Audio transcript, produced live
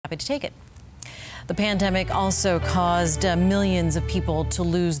happy to take it. The pandemic also caused millions of people to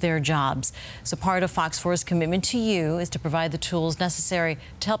lose their jobs. So part of Fox 4's commitment to you is to provide the tools necessary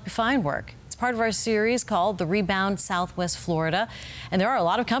to help you find work. It's part of our series called The Rebound Southwest Florida. And there are a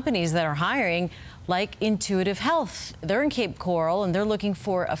lot of companies that are hiring, like Intuitive Health. They're in Cape Coral and they're looking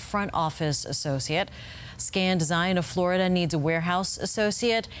for a front office associate. Scan Design of Florida needs a warehouse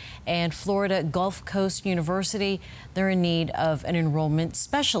associate, and Florida Gulf Coast University, they're in need of an enrollment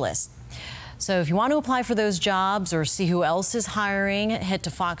specialist. So if you want to apply for those jobs or see who else is hiring, head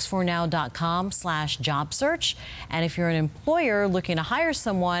to fox4now.com/job search. And if you're an employer looking to hire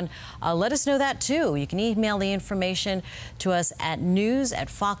someone, let us know that too. You can email the information to us at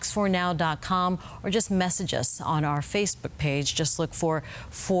news@fox4now.com or just message us on our Facebook page. Just look for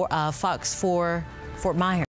Fox 4 Fort Myers.